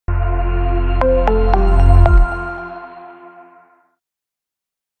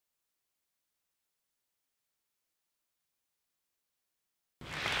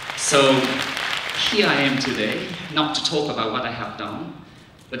So here I am today, not to talk about what I have done,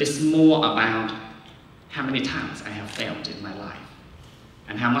 but it's more about how many times I have failed in my life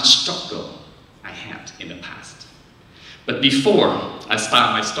and how much struggle I had in the past. But before I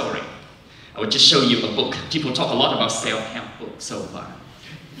start my story, I will just show you a book. People talk a lot about self-help books so far.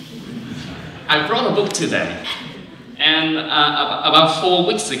 I brought a book today, and about 4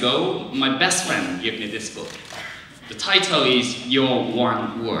 weeks ago, my best friend gave me this book. The title is Your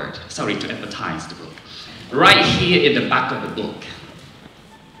One Word. Sorry to advertise the book. Right here in the back of the book,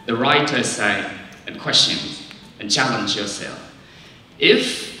 the writer said, and questions, and challenge yourself.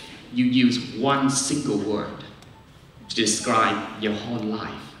 If you use one single word to describe your whole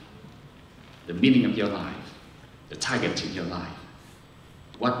life, the meaning of your life, the target of your life,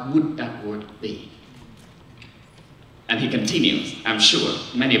 what would that word be? And he continues, I'm sure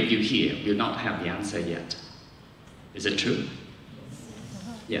many of you here will not have the answer yet. Is it true?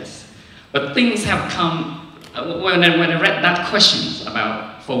 Yes. But things have come, when I read that question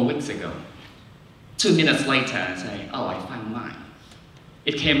about 4 weeks ago, 2 minutes later I say, oh, I found mine.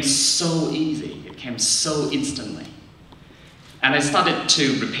 It came so easy, it came so instantly. And I started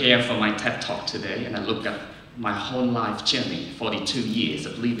to prepare for my TED Talk today, and I looked at my whole life journey, 42 years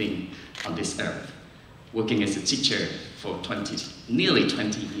of living on this earth, working as a teacher for nearly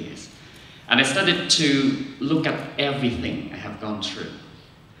 20 years. And I started to look at everything I have gone through.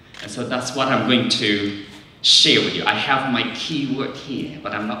 And so that's what I'm going to share with you. I have my key word here,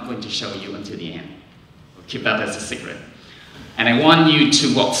 but I'm not going to show you until the end. We'll keep that as a secret. And I want you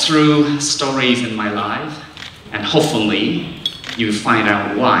to walk through stories in my life, and hopefully you find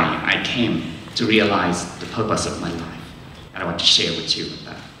out why I came to realize the purpose of my life. And I want to share with you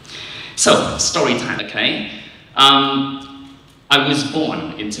that. So, story time, okay? I was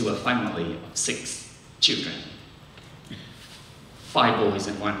born into a family of 6 children, 5 boys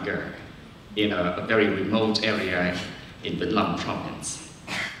and 1 girl, in a very remote area in the Lam province.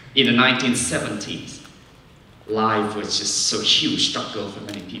 In the 1970s, life was just so huge struggle for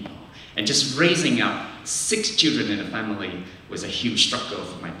many people. And just raising up 6 children in a family was a huge struggle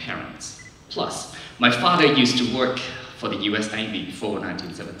for my parents. Plus, my father used to work for the US Navy before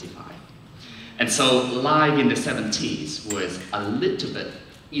 1975. And so life in the 70s was a little bit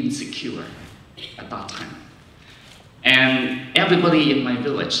insecure at that time. And everybody in my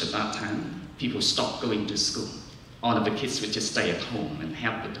village at that time, people stopped going to school. All of the kids would just stay at home and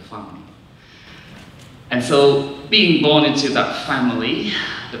help with the farming. And so being born into that family,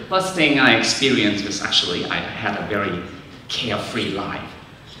 the first thing I experienced was actually I had a very carefree life.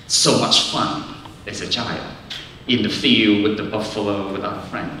 So much fun as a child, in the field with the buffalo, with other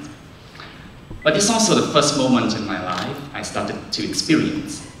friends. But it's also the first moment in my life I started to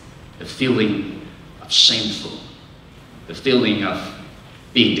experience the feeling of shameful, the feeling of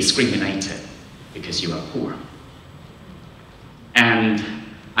being discriminated because you are poor. And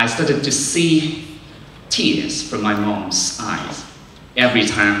I started to see tears from my mom's eyes every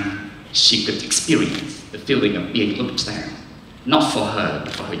time she could experience the feeling of being looked down, not for her,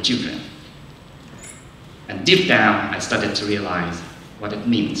 but for her children. And deep down, I started to realize what it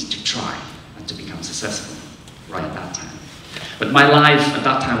means to try and to become successful right at that time. But my life at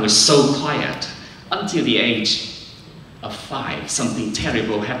that time was so quiet until the age of 5. Something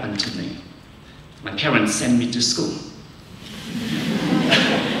terrible happened to me. My parents sent me to school.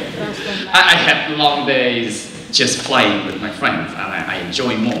 I had long days just playing with my friends, and I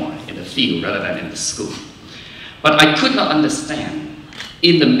enjoy more in the field rather than in the school. But I could not understand,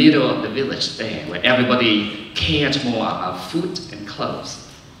 in the middle of the village there, where everybody cared more about food and clothes,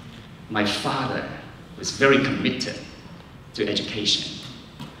 my father was very committed to education.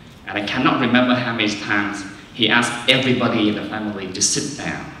 And I cannot remember how many times he asked everybody in the family to sit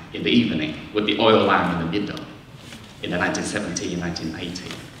down in the evening with the oil lamp in the middle in the 1970 and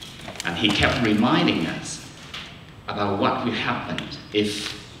 1980. And he kept reminding us about what would happen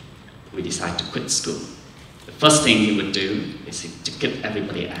if we decide to quit school. The first thing he would do is to get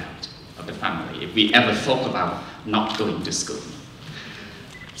everybody out of the family if we ever thought about not going to school.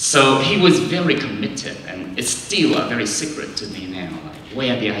 So he was very committed, and it's still a very secret to me now, like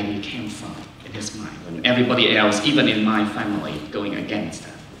where the idea came from in his mind, when everybody else, even in my family, going against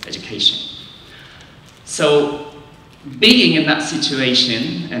education. So being in that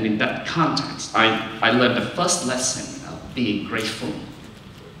situation and in that context, I learned the first lesson of being grateful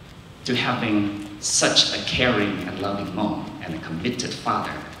to having such a caring and loving mom and a committed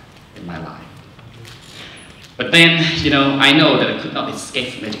father in my life. But then, I know that I could not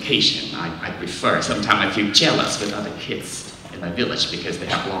escape from education. I prefer, sometimes I feel jealous with other kids in my village because they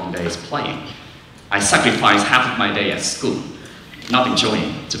have long days playing. I sacrifice half of my day at school not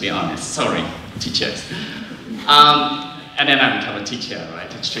enjoying, to be honest. Sorry, teachers. And then I become a teacher,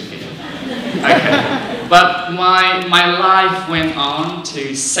 right? It's tricky. Okay. But my life went on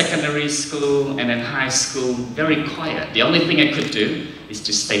to secondary school and then high school, very quiet. The only thing I could do is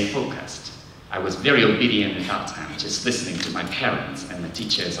to stay focused. I was very obedient at that time, just listening to my parents and my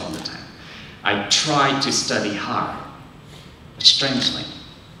teachers all the time. I tried to study hard, but strangely,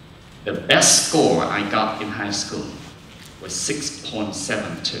 the best score I got in high school was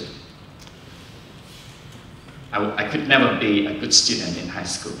 6.72. I could never be a good student in high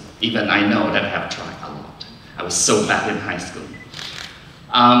school. Even I know that I have tried a lot. I was so bad in high school.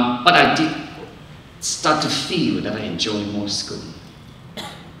 But I did start to feel that I enjoy more school.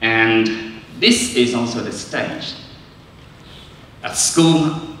 And this is also the stage. At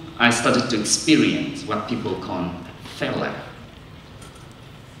school, I started to experience what people call failure.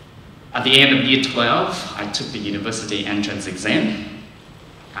 At the end of year 12, I took the university entrance exam.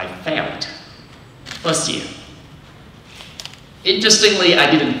 I failed. First year. Interestingly, I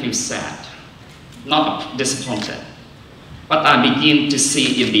didn't feel sad, not disappointed, but I began to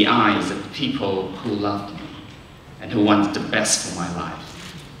see in the eyes of people who loved me and who wanted the best for my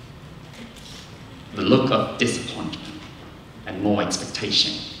life, the look of disappointment and more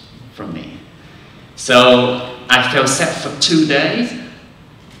expectation from me. So I felt sad for 2 days,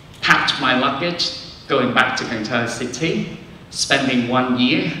 packed my luggage, going back to Can Tho University, spending 1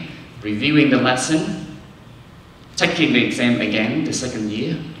 year reviewing the lesson, taking the exam again the second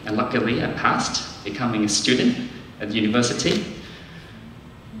year, and luckily I passed, becoming a student at the university.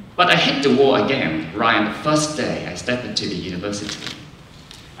 But I hit the wall again right on the first day I stepped into the university.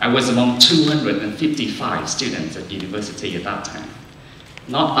 I was among 255 students at the university at that time,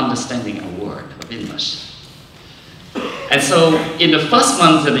 not understanding a word of English. And so in the first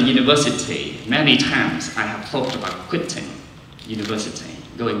month at the university, many times I have thought about quitting university,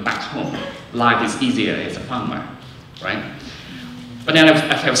 going back home. Life is easier as a farmer. Right? But then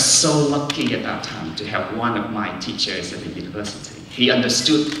I felt so lucky at that time to have one of my teachers at the university. He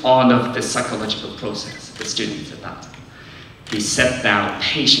understood all of the psychological process of the students at that time. He sat down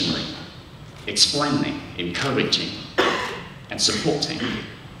patiently, explaining, encouraging, and supporting.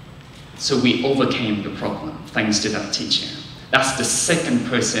 So we overcame the problem thanks to that teacher. That's the second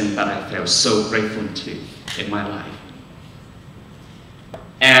person that I felt so grateful to in my life.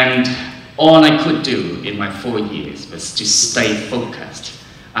 And all I could do in my 4 years was to stay focused.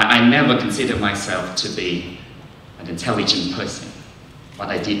 I never considered myself to be an intelligent person, but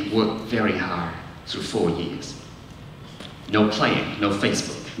I did work very hard through 4 years. No playing, no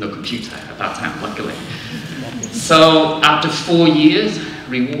Facebook, no computer at that time, luckily. So after 4 years,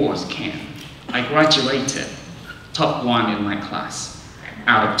 rewards came. I graduated, top 1 in my class,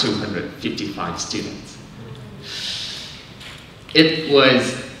 out of 255 students. It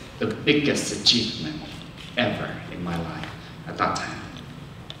was the biggest achievement ever in my life at that time.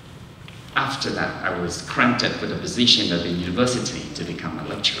 After that, I was granted with a position at the university to become a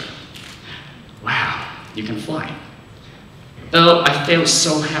lecturer. Wow, you can fly. Though I felt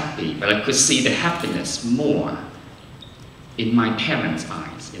so happy, but I could see the happiness more in my parents'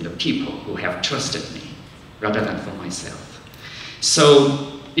 eyes, in the people who have trusted me, rather than for myself.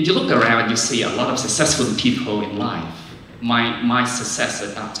 So if you look around, you see a lot of successful people in life. My success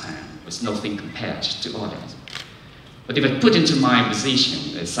at that time was nothing compared to others. But if I put into my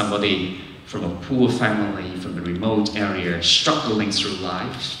position as somebody from a poor family, from a remote area, struggling through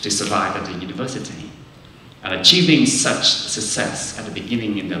life to survive at the university, and achieving such success at the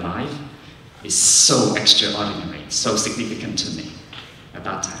beginning in their life is so extraordinary, so significant to me at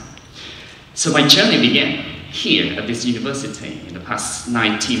that time. So my journey began here at this university in the past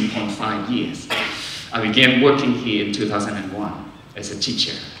 19.5 years. I began working here in 2001 as a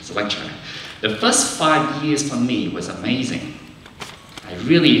teacher, as a lecturer. The first 5 years for me was amazing. I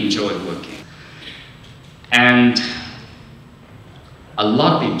really enjoyed working. And a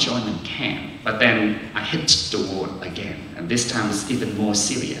lot of enjoyment came, but then I hit the wall again, and this time it's even more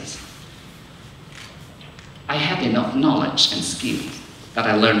serious. I had enough knowledge and skills that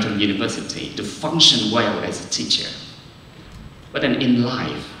I learned from university to function well as a teacher. But then in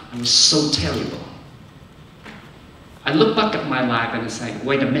life, I was so terrible. I look back at my life and I say,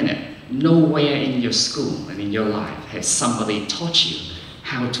 wait a minute, nowhere in your school and in your life has somebody taught you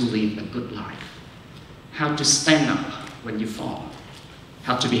how to live a good life, how to stand up when you fall,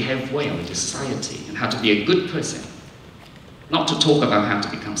 how to behave well in society, and how to be a good person. Not to talk about how to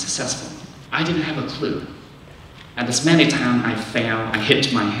become successful. I didn't have a clue. And as many times I fell, I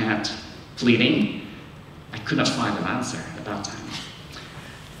hit my head bleeding, I could not find an answer at that time.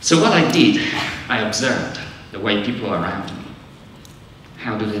 So what I did, I observed the way people around me.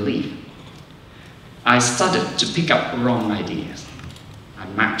 how do they live? I started to pick up wrong ideas. I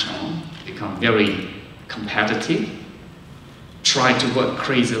marched on, become very competitive, try to work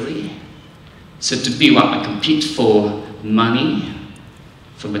crazily, so to build up and compete for money,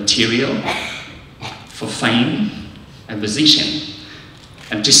 for material, for fame and position.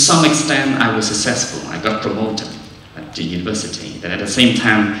 And to some extent, I was successful. I got promoted at the university. Then at the same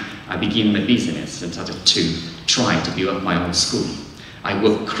time, I began my business and started to try to build up my own school. I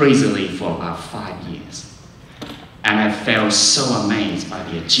worked crazily for about 5 years. And I felt so amazed by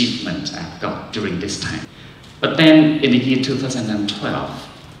the achievement I've got during this time. But then in the year 2012,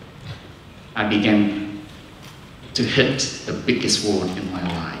 I began to hit the biggest wall in my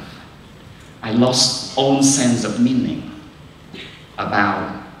life. I lost all sense of meaning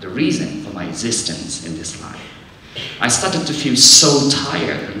about the reason for my existence in this life. I started to feel so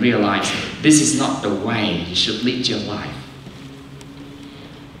tired and realized this is not the way you should lead your life.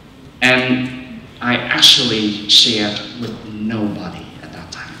 And I actually shared with nobody at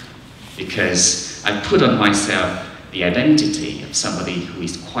that time because I put on myself the identity of somebody who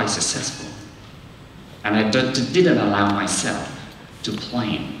is quite successful. And I didn't allow myself to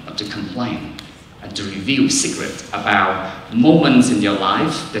plan or to complain and to reveal secrets about moments in your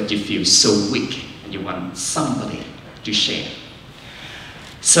life that you feel so weak and you want somebody to share.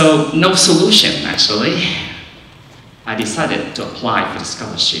 So no solution actually. I decided to apply for the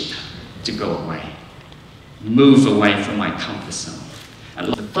scholarship to go away, move away from my comfort zone.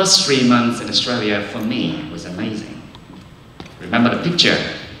 And the first 3 months in Australia for me was amazing. Remember the picture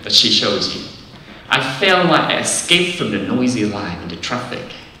that she shows you? I felt like I escaped from the noisy life in the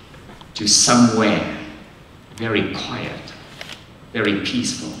traffic to somewhere very quiet, very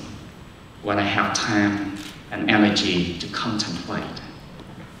peaceful, when I have time and energy to contemplate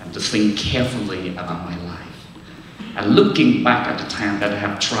and to think carefully about my life. And looking back at the time that I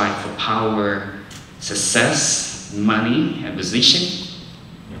have tried for power, success, money, and position,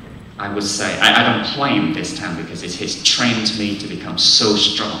 I would say, I don't claim this time because it has trained me to become so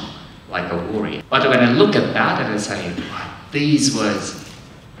strong, like a warrior. But when I look at that and I say, wow, these was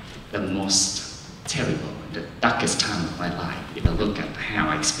the most terrible, the darkest time of my life, if I look at how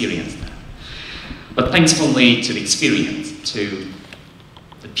I experienced that. But thankfully to the experience, to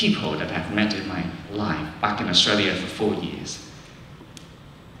the people that I've met in my life, back in Australia for 4 years,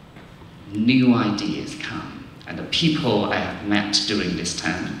 new ideas come. And the people I have met during this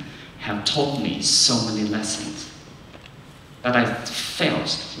time have taught me so many lessons that I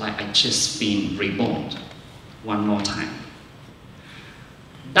felt like I'd just been reborn one more time.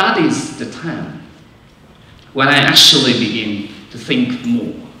 That is the time when I actually begin to think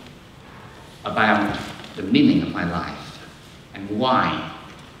more about the meaning of my life and why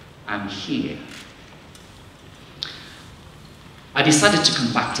I'm here. I decided to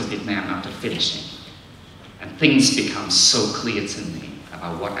come back to Vietnam after finishing, and things become so clear to me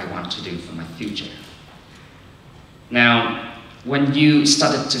about what I want to do for my future. Now, when you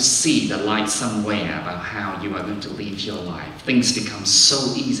started to see the light somewhere about how you are going to live your life, things become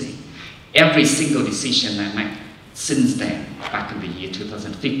so easy. Every single decision I make since then, back in the year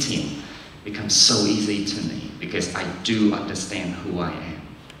 2015, becomes so easy to me because I do understand who I am.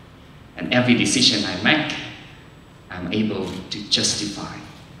 And every decision I make, I'm able to justify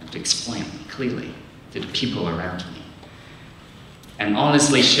and to explain clearly to the people around me. And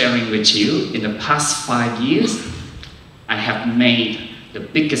honestly sharing with you, in the past 5 years, I have made the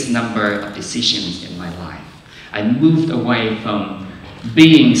biggest number of decisions in my life. I moved away from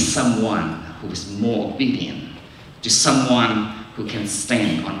being someone who is more obedient to someone who can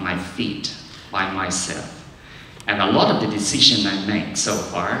stand on my feet by myself. And a lot of the decisions I make so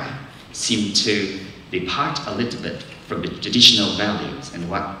far seem to depart a little bit from the traditional values and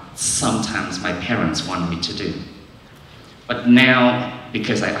what sometimes my parents want me to do. But now,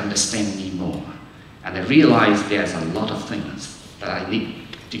 because I understand me more, and I realize there's a lot of things that I need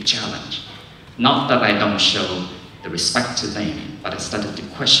to challenge. Not that I don't show the respect to them, but I started to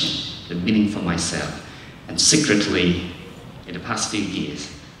question the meaning for myself. And secretly, in the past few years,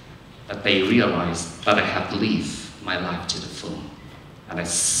 that they realized that I have lived my life to the full. And I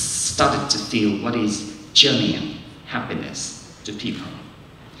started to feel what is journeying happiness to people.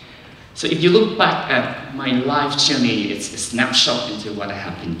 So if you look back at my life journey, it's a snapshot into what I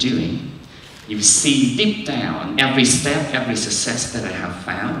have been doing. You see deep down every step, every success that I have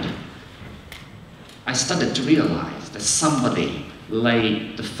found, I started to realize that somebody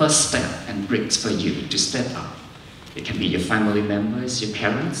laid the first step and bricks for you to step up. It can be your family members, your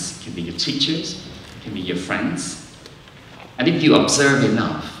parents, it can be your teachers, it can be your friends. And if you observe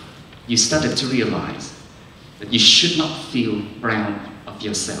enough, you started to realize that you should not feel of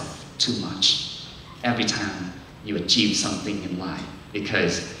yourself too much every time you achieve something in life,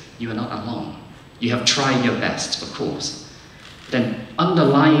 because you are not alone. You have tried your best, of course. Then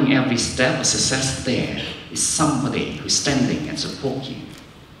underlying every step of success there is somebody who's standing and support you.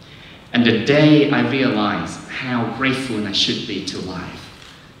 And the day I realized how grateful I should be to life,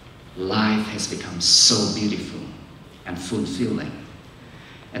 life has become so beautiful and fulfilling.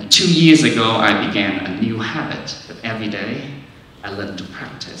 And 2 years ago, I began a new habit that every day I learned to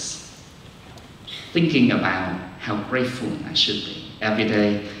practice. Thinking about how grateful I should be. Every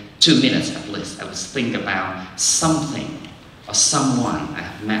day, 2 minutes at least, I would think about something or someone I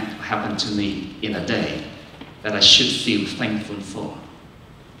have met or happened to me in a day that I should feel thankful for.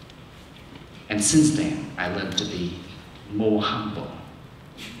 And since then, I learned to be more humble.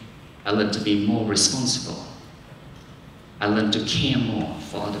 I learned to be more responsible. I learned to care more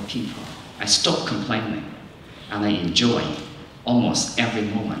for other people. I stopped complaining, and I enjoy almost every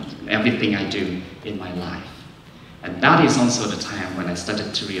moment, everything I do in my life. And that is also the time when I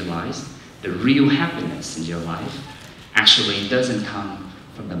started to realize the real happiness in your life actually doesn't come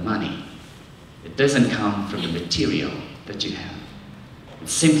from the money. It doesn't come from the material that you have.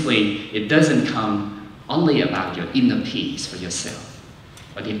 It doesn't come only about your inner peace for yourself,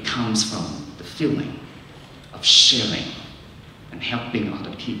 but it comes from the feeling of sharing and helping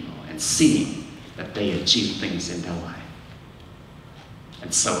other people and seeing that they achieve things in their life.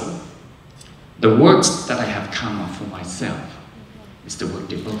 And so, the words that I have come up for myself is the word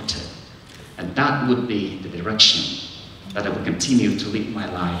devoted. And that would be the direction that I will continue to live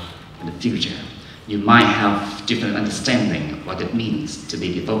my life in the future. You might have different understanding of what it means to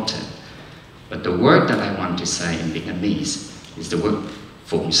be devoted. But the word that I want to say in Vietnamese is the word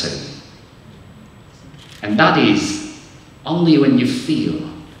phụng sự. And that is only when you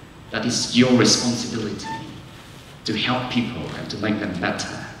feel that it's your responsibility to help people and to make them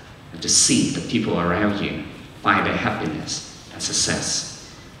better, and to see the people around you find their happiness and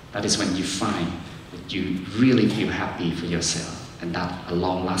success. That is when you find that you really feel happy for yourself, and that a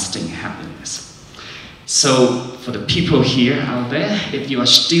long-lasting happiness. So for the people here out there, if you are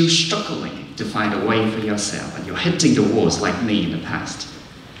still struggling to find a way for yourself and you're hitting the walls like me in the past,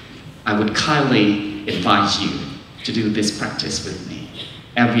 I would kindly advise you to do this practice with me.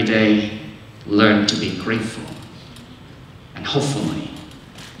 Every day, learn to be grateful, and hopefully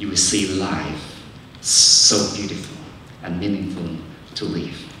you will see life so beautiful and meaningful to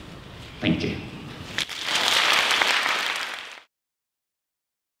live. Thank you.